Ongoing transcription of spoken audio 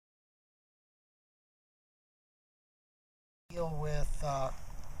deal with a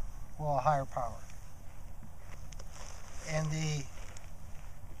higher power. And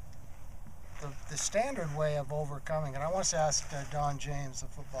the standard way of overcoming, and I want to ask Don James, the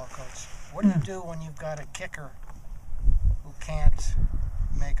football coach, what do you do when you've got a kicker who can't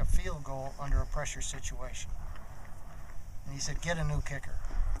make a field goal under a pressure situation? And he said, get a new kicker.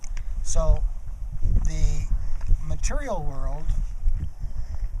 So the material world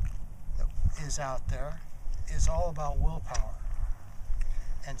that is out there is all about willpower.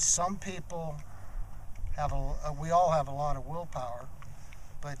 And some people have we all have a lot of willpower,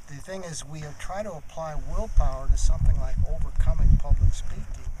 but the thing is we try to apply willpower to something like overcoming public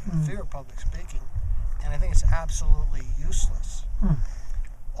speaking, fear of public speaking, and I think it's absolutely useless.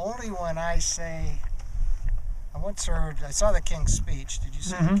 Only when I say, I saw the King's speech. Did you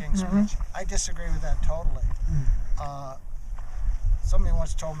see the King's speech? I disagree with that totally. Somebody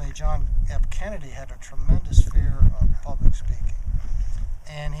once told me John F. Kennedy had a tremendous fear of public speaking.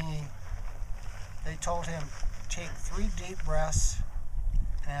 And they told him, take 3 deep breaths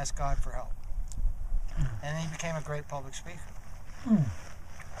and ask God for help. And he became a great public speaker.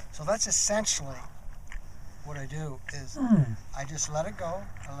 So that's essentially what I do is I just let it go.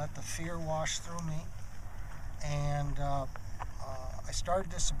 I let the fear wash through me. And I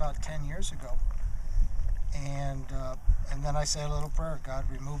started this about 10 years ago. And then I say a little prayer, God,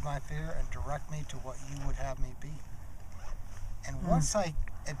 remove my fear and direct me to what you would have me be. And once I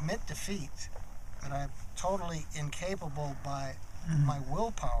admit defeat, that I'm totally incapable by my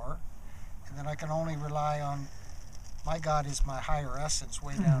willpower, and that I can only rely on my God is my higher essence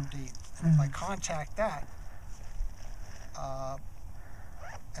way down deep. And if I contact that,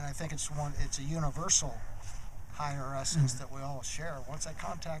 and I think it's a universal higher essence that we all share. Once I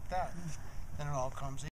contact that, then it all comes